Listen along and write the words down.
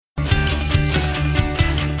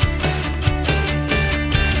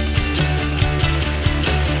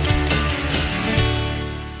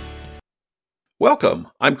Welcome.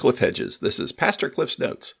 I'm Cliff Hedges. This is Pastor Cliff's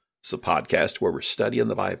Notes. It's a podcast where we're studying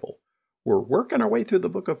the Bible. We're working our way through the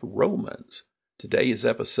book of Romans. Today is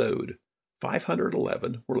episode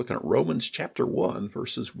 511. We're looking at Romans chapter 1,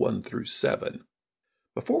 verses 1 through 7.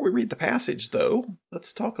 Before we read the passage, though,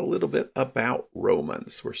 let's talk a little bit about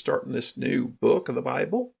Romans. We're starting this new book of the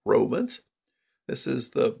Bible, Romans. This is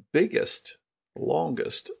the biggest,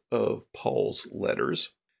 longest of Paul's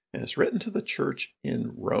letters, and it's written to the church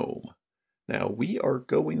in Rome. Now, we are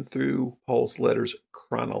going through Paul's letters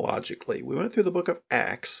chronologically. We went through the book of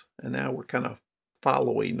Acts, and now we're kind of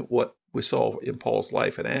following what we saw in Paul's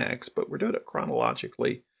life in Acts, but we're doing it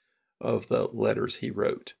chronologically of the letters he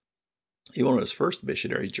wrote. He went on his first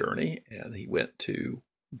missionary journey, and he went to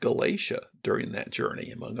Galatia during that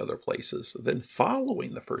journey, among other places. Then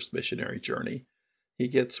following the first missionary journey, he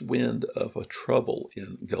gets wind of a trouble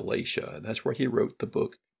in Galatia, and that's where he wrote the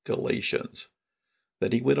book Galatians.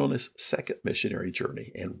 Then he went on his second missionary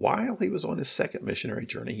journey, and while he was on his second missionary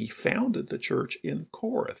journey, he founded the church in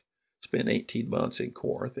Corinth, spent 18 months in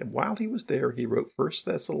Corinth, and while he was there, he wrote 1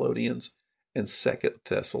 Thessalonians and 2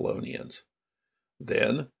 Thessalonians.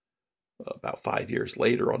 Then, about 5 years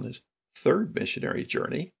later, on his third missionary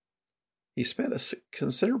journey, he spent a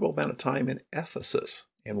considerable amount of time in Ephesus,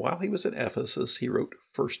 and while he was in Ephesus, he wrote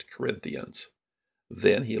 1 Corinthians.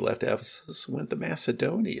 Then he left Ephesus and went to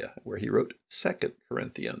Macedonia, where he wrote 2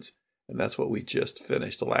 Corinthians. And that's what we just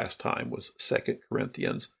finished the last time, was 2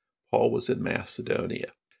 Corinthians. Paul was in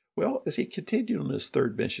Macedonia. Well, as he continued on his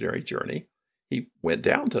third missionary journey, he went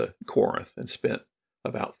down to Corinth and spent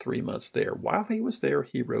about 3 months there. While he was there,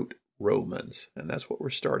 he wrote Romans. And that's what we're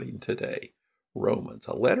starting today. Romans,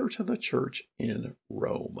 a letter to the church in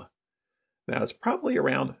Rome. Now, it's probably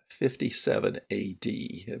around 57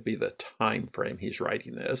 A.D. It'd be the time frame he's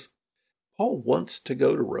writing this. Paul wants to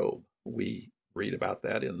go to Rome. We read about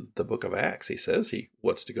that in the book of Acts. He says he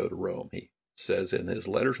wants to go to Rome. He says in his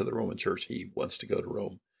letter to the Roman church he wants to go to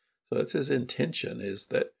Rome. So that's his intention, is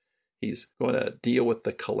that he's going to deal with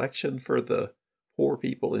the collection for the poor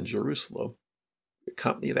people in Jerusalem,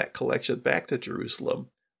 accompany that collection back to Jerusalem,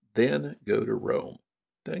 then go to Rome.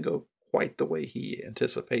 Then go quite the way he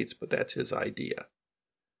anticipates, but that's his idea.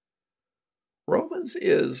 Romans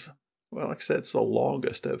is, well, like I said, it's the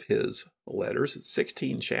longest of his letters. It's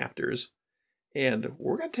 16 chapters, and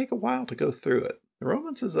we're going to take a while to go through it.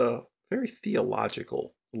 Romans is a very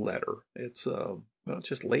theological letter. It's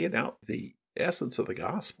just laying out the essence of the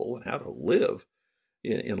gospel and how to live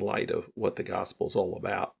in light of what the gospel is all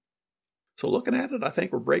about. So looking at it, I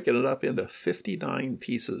think we're breaking it up into 59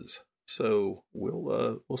 pieces. So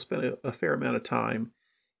we'll spend a fair amount of time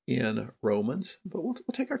in Romans, but we'll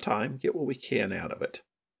take our time, get what we can out of it.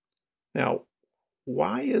 Now,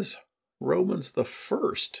 why is Romans the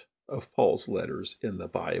first of Paul's letters in the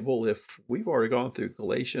Bible if we've already gone through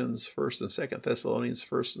Galatians, 1st and 2nd Thessalonians,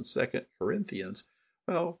 1st and 2nd Corinthians?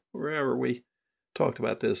 Well, remember we talked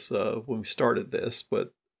about this when we started this,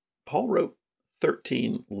 but Paul wrote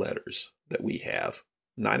 13 letters that we have.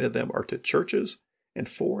 9 of them are to churches, and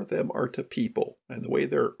 4 of them are to people. And the way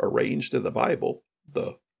they're arranged in the Bible,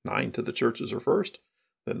 the 9 to the churches are first,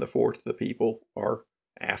 then the 4 to the people are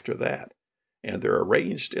after that. And they're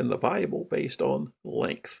arranged in the Bible based on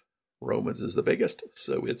length. Romans is the biggest,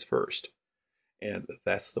 so it's first. And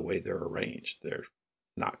that's the way they're arranged. They're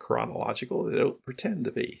not chronological. They don't pretend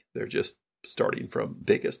to be. They're just starting from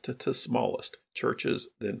biggest to smallest. Churches,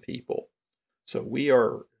 then people. So we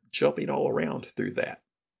are jumping all around through that.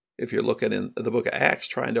 If you're looking in the book of Acts,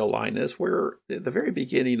 trying to align this, we're at the very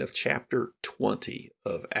beginning of chapter 20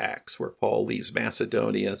 of Acts, where Paul leaves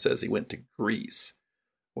Macedonia and says he went to Greece.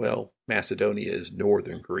 Well, Macedonia is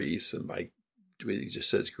northern Greece, and he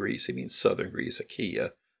just says Greece, he means southern Greece,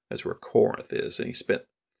 Achaia. That's where Corinth is, and he spent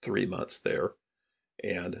 3 months there,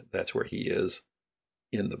 and that's where he is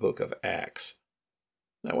in the book of Acts.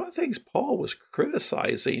 Now, one of the things Paul was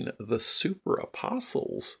criticizing the super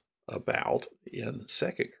apostles about in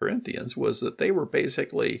 2 Corinthians was that they were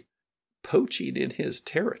basically poaching in his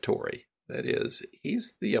territory. That is,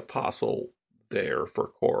 he's the apostle there for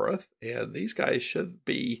Corinth, and these guys should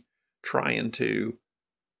be trying to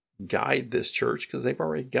guide this church because they've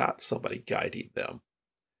already got somebody guiding them.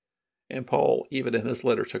 And Paul, even in his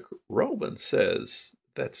letter to Romans, says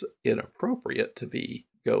that's inappropriate to be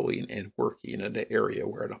going and working in an area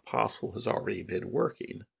where an apostle has already been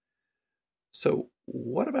working. So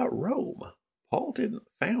what about Rome? Paul didn't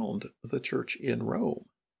found the church in Rome.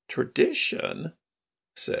 Tradition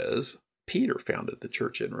says Peter founded the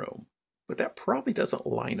church in Rome, but that probably doesn't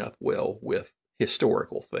line up well with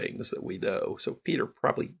historical things that we know. So Peter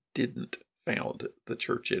probably didn't found the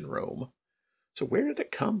church in Rome. So where did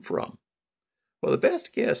it come from? Well, the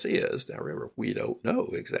best guess is, now remember, we don't know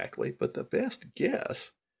exactly, but the best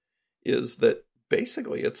guess is that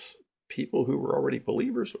basically it's people who were already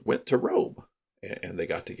believers went to Rome and they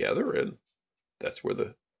got together, and that's where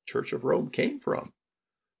the Church of Rome came from.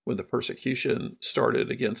 When the persecution started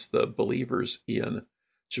against the believers in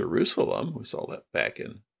Jerusalem, we saw that back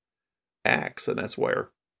in Acts, and that's where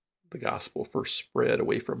the gospel first spread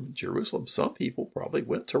away from Jerusalem. Some people probably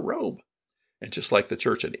went to Rome. And just like the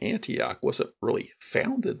church in Antioch wasn't really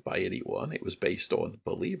founded by anyone, it was based on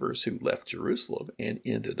believers who left Jerusalem and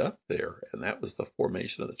ended up there. And that was the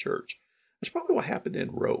formation of the church. That's probably what happened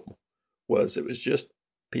in Rome, was it was just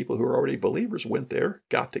people who were already believers went there,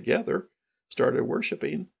 got together, started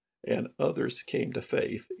worshiping, and others came to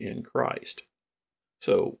faith in Christ.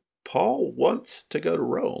 So Paul wants to go to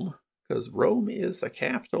Rome because Rome is the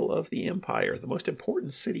capital of the empire, the most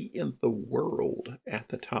important city in the world at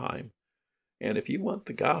the time. And if you want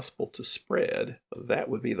the gospel to spread, that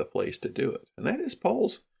would be the place to do it. And that is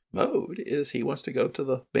Paul's mode, is he wants to go to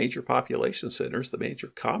the major population centers, the major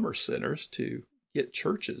commerce centers, to get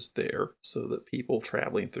churches there so that people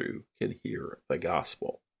traveling through can hear the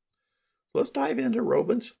gospel. So let's dive into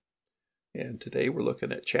Romans. And today we're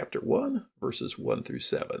looking at chapter 1, verses 1 through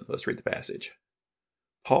 7. Let's read the passage.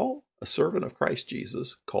 Paul, a servant of Christ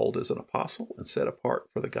Jesus, called as an apostle and set apart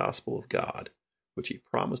for the gospel of God, which he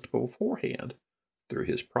promised beforehand through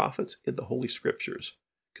his prophets in the Holy Scriptures,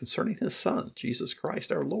 concerning his Son, Jesus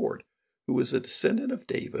Christ our Lord, who was a descendant of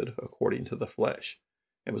David according to the flesh,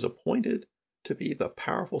 and was appointed to be the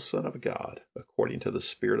powerful Son of God, according to the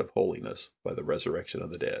Spirit of holiness, by the resurrection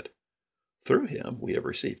of the dead. Through him we have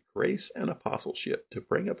received grace and apostleship to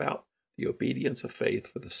bring about the obedience of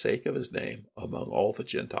faith for the sake of his name among all the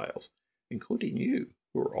Gentiles, including you,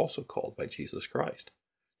 who are also called by Jesus Christ.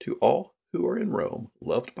 To all who are in Rome,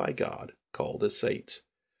 loved by God, called as saints,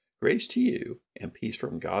 grace to you and peace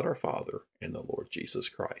from God our Father and the Lord Jesus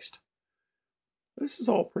Christ. This is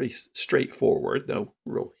all pretty straightforward, no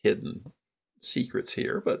real hidden secrets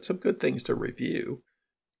here, but some good things to review.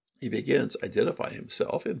 He begins identifying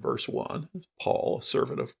himself in verse 1, Paul, a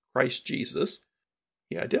servant of Christ Jesus.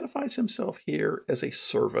 He identifies himself here as a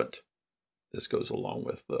servant. This goes along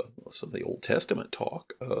with some of the Old Testament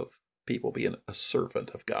talk of people being a servant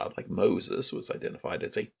of God, like Moses was identified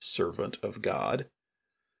as a servant of God.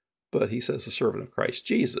 But he says a servant of Christ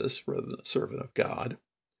Jesus rather than a servant of God.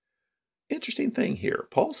 Interesting thing here.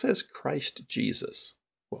 Paul says Christ Jesus.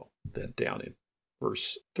 Well, then down in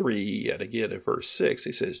verse 3 and again in verse 6,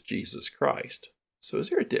 he says Jesus Christ. So is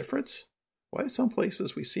there a difference? Why do some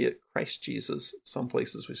places we see it Christ Jesus, some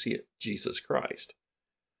places we see it Jesus Christ?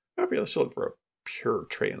 However, let's look for a pure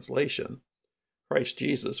translation. Christ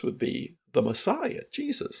Jesus would be the Messiah,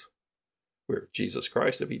 Jesus, where Jesus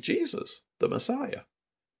Christ would be Jesus, the Messiah.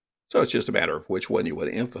 So it's just a matter of which one you want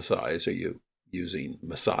to emphasize. Are you using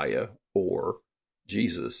Messiah or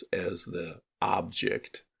Jesus as the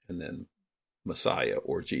object, and then Messiah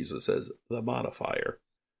or Jesus as the modifier?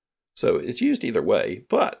 So it's used either way,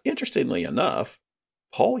 but interestingly enough,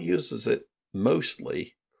 Paul uses it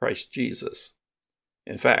mostly Christ Jesus.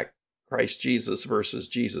 In fact, Christ Jesus versus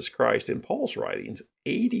Jesus Christ in Paul's writings,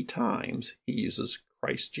 80 times he uses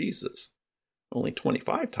Christ Jesus. Only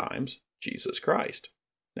 25 times Jesus Christ.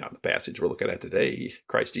 Now, in the passage we're looking at today,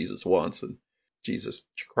 Christ Jesus once and Jesus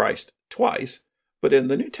Christ twice. But in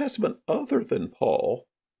the New Testament, other than Paul,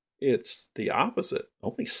 it's the opposite.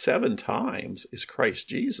 Only 7 times is Christ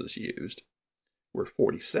Jesus used, where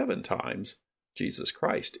 47 times Jesus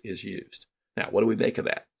Christ is used. Now, what do we make of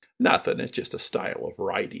that? Nothing. It's just a style of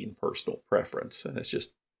writing, personal preference, and it's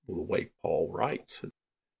just the way Paul writes.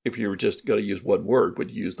 If you were just going to use one word,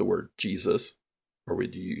 would you use the word Jesus, or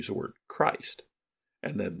would you use the word Christ?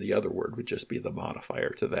 And then the other word would just be the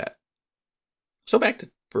modifier to that. So back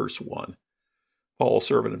to verse 1. Paul,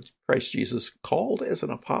 servant of Christ Jesus, called as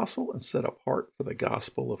an apostle and set apart for the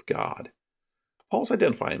gospel of God. Paul's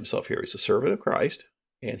identifying himself here. He's a servant of Christ,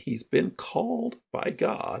 and he's been called by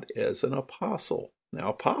God as an apostle. Now,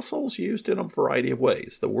 apostle's used in a variety of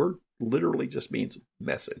ways. The word literally just means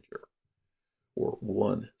messenger or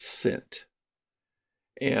one sent.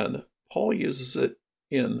 And Paul uses it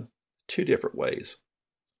in 2 different ways.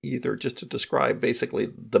 Either just to describe basically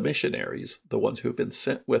the missionaries, the ones who have been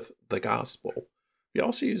sent with the gospel. He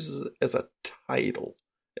also uses it as a title,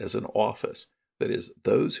 as an office. That is,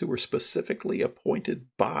 those who were specifically appointed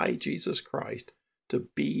by Jesus Christ to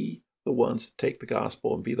be the ones to take the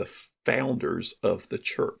gospel and be the founders of the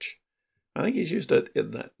church. I think he's used it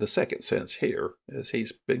in the second sense here, as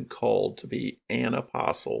he's been called to be an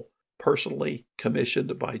apostle, personally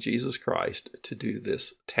commissioned by Jesus Christ to do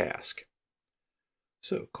this task.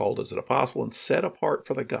 So called as an apostle and set apart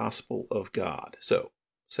for the gospel of God. So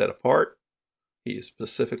set apart, he is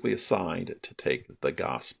specifically assigned to take the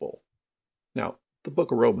gospel. Now, the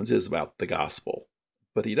book of Romans is about the gospel,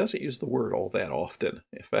 but he doesn't use the word all that often.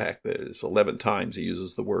 In fact, there's 11 times he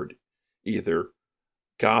uses the word either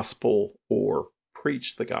gospel or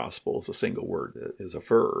preach the gospel as a single word, as a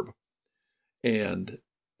verb. And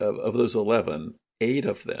of those 11, 8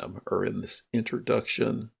 of them are in this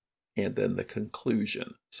introduction and then the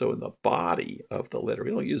conclusion. So in the body of the letter,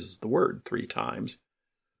 he only uses the word 3 times,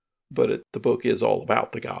 but the book is all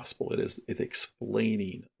about the gospel. It's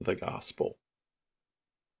explaining the gospel.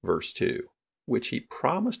 Verse 2, which he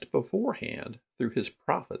promised beforehand through his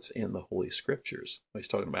prophets in the Holy Scriptures. He's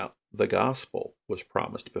talking about the gospel was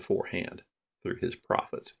promised beforehand through his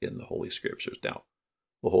prophets in the Holy Scriptures. Now,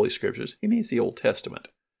 the Holy Scriptures, he means the Old Testament.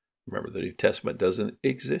 Remember, the New Testament doesn't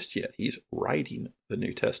exist yet. He's writing the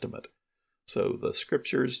New Testament. So the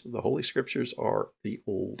Scriptures, the Holy Scriptures, are the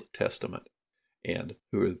Old Testament. And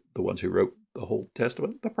who are the ones who wrote the Old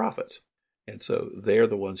Testament? The prophets. And so they're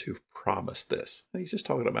the ones who've promised this. And he's just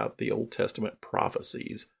talking about the Old Testament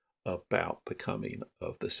prophecies about the coming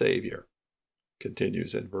of the Savior.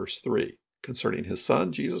 Continues in verse 3, concerning his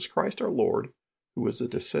Son, Jesus Christ our Lord, who was a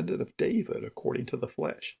descendant of David according to the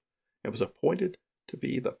flesh, and was appointed to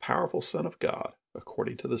be the powerful Son of God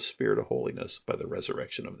according to the Spirit of holiness by the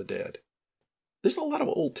resurrection of the dead. There's a lot of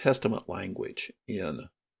Old Testament language in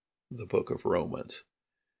the book of Romans,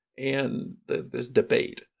 and there's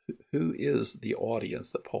debate. Who is the audience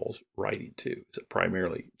that Paul's writing to? Is it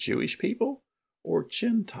primarily Jewish people or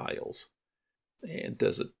Gentiles? And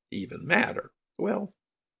does it even matter? Well,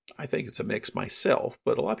 I think it's a mix myself,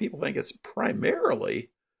 but a lot of people think it's primarily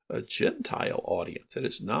a Gentile audience. It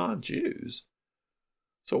is non-Jews.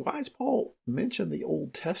 So why does Paul mention the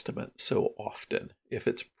Old Testament so often if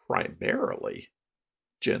it's primarily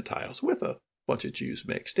Gentiles with a bunch of Jews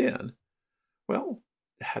mixed in? Well,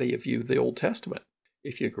 how do you view the Old Testament?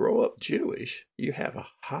 If you grow up Jewish, you have a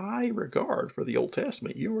high regard for the Old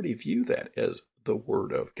Testament. You already view that as the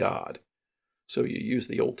Word of God. So you use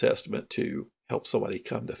the Old Testament to help somebody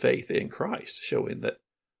come to faith in Christ, showing that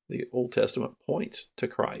the Old Testament points to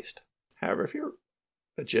Christ. However, if you're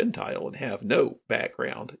a Gentile and have no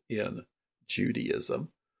background in Judaism,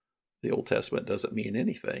 the Old Testament doesn't mean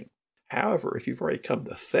anything. However, if you've already come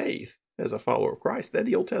to faith as a follower of Christ, then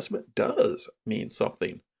the Old Testament does mean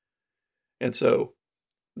something. And so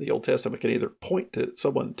the Old Testament can either point to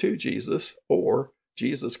someone to Jesus, or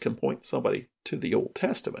Jesus can point somebody to the Old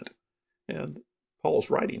Testament. And Paul's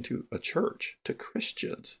writing to a church, to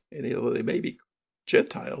Christians, and although they may be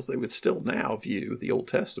Gentiles, they would still now view the Old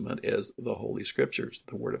Testament as the Holy Scriptures,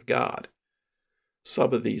 the Word of God.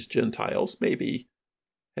 Some of these Gentiles maybe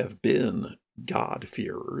have been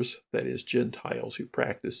God-fearers, that is, Gentiles who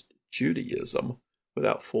practiced Judaism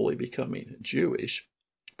without fully becoming Jewish,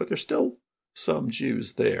 but there's still some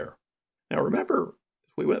Jews there. Now remember,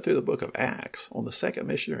 we went through the book of Acts on the second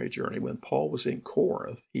missionary journey. When Paul was in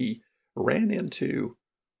Corinth, he ran into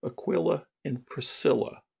Aquila and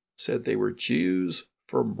Priscilla, said they were Jews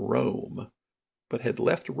from Rome, but had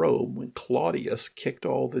left Rome when Claudius kicked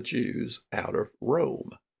all the Jews out of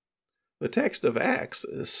Rome. The text of Acts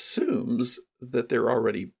assumes that they're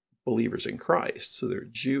already believers in Christ, so they're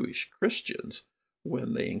Jewish Christians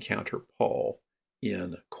when they encounter Paul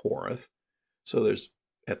in Corinth. So there's,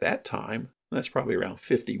 at that time, that's probably around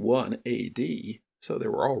 51 AD, so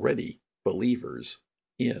there were already believers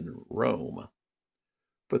in Rome.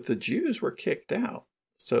 But the Jews were kicked out,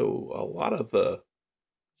 so a lot of the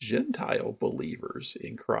Gentile believers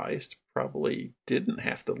in Christ probably didn't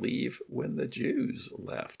have to leave when the Jews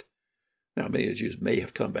left. Now, many of the Jews may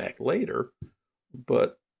have come back later,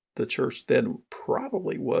 but the church then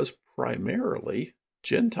probably was primarily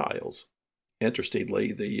Gentiles.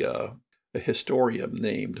 Interestingly, a historian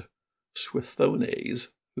named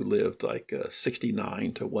Suetonius, who lived like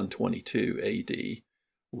 69 to 122 AD,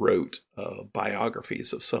 wrote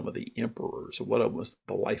biographies of some of the emperors. One of them was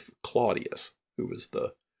the life of Claudius, who was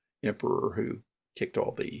the emperor who kicked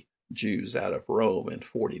all the Jews out of Rome in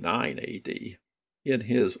 49 AD. In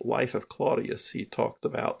his Life of Claudius, he talked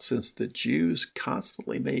about, since the Jews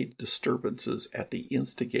constantly made disturbances at the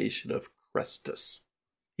instigation of Chrestus,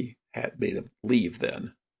 he had made them leave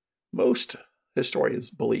then. Most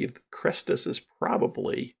historians believe that Chrestus is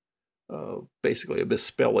probably basically a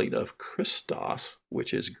misspelling of Christos,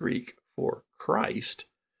 which is Greek for Christ,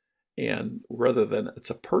 and rather than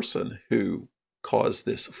it's a person who caused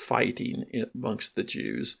this fighting amongst the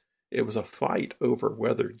Jews, it was a fight over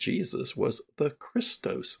whether Jesus was the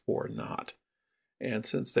Christos or not. And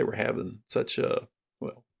since they were having such a,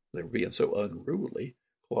 they were being so unruly,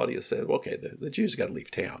 Claudius said, well, okay, the Jews got to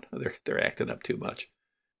leave town. They're acting up too much.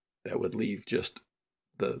 That would leave just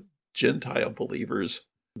the Gentile believers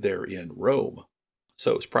there in Rome.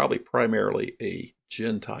 So it's probably primarily a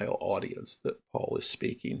Gentile audience that Paul is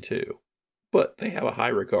speaking to. But they have a high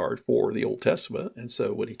regard for the Old Testament. And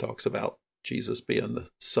so when he talks about Jesus being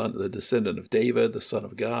the descendant of David, the Son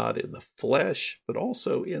of God in the flesh, but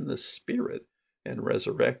also in the spirit and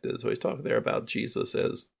resurrected. So he's talking there about Jesus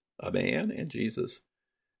as a man and Jesus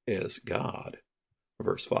as God.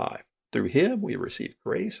 Verse 5, through him we received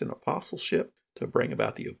grace and apostleship to bring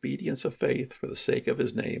about the obedience of faith for the sake of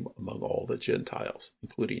his name among all the Gentiles,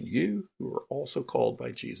 including you who are also called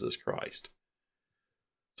by Jesus Christ.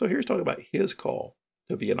 So here's talking about his call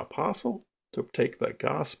to be an apostle, to take the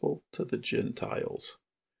gospel to the Gentiles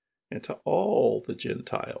and to all the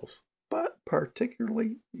Gentiles, but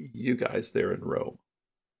particularly you guys there in Rome.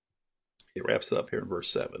 He wraps it up here in verse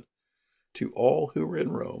 7. To all who are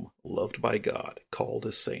in Rome, loved by God, called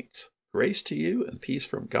as saints, grace to you and peace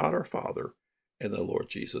from God our Father and the Lord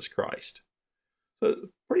Jesus Christ. So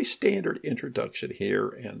pretty standard introduction here,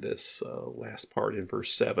 and this last part in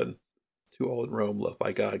verse 7. To all in Rome, loved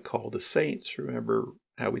by God, called as saints. Remember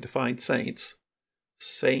how we define saints.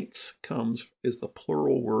 Saints is the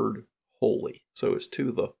plural word holy. So it's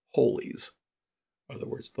to the holies. In other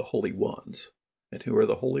words, the holy ones. And who are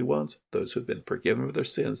the holy ones? Those who have been forgiven of their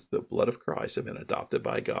sins through the blood of Christ, have been adopted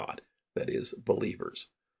by God. That is, believers.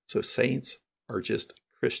 So saints are just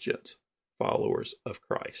Christians, followers of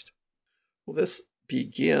Christ. Well, this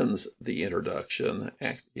begins the introduction.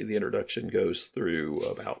 Actually, the introduction goes through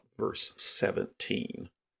about verse 17.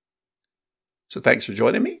 So thanks for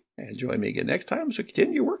joining me, and join me again next time as we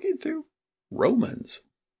continue working through Romans.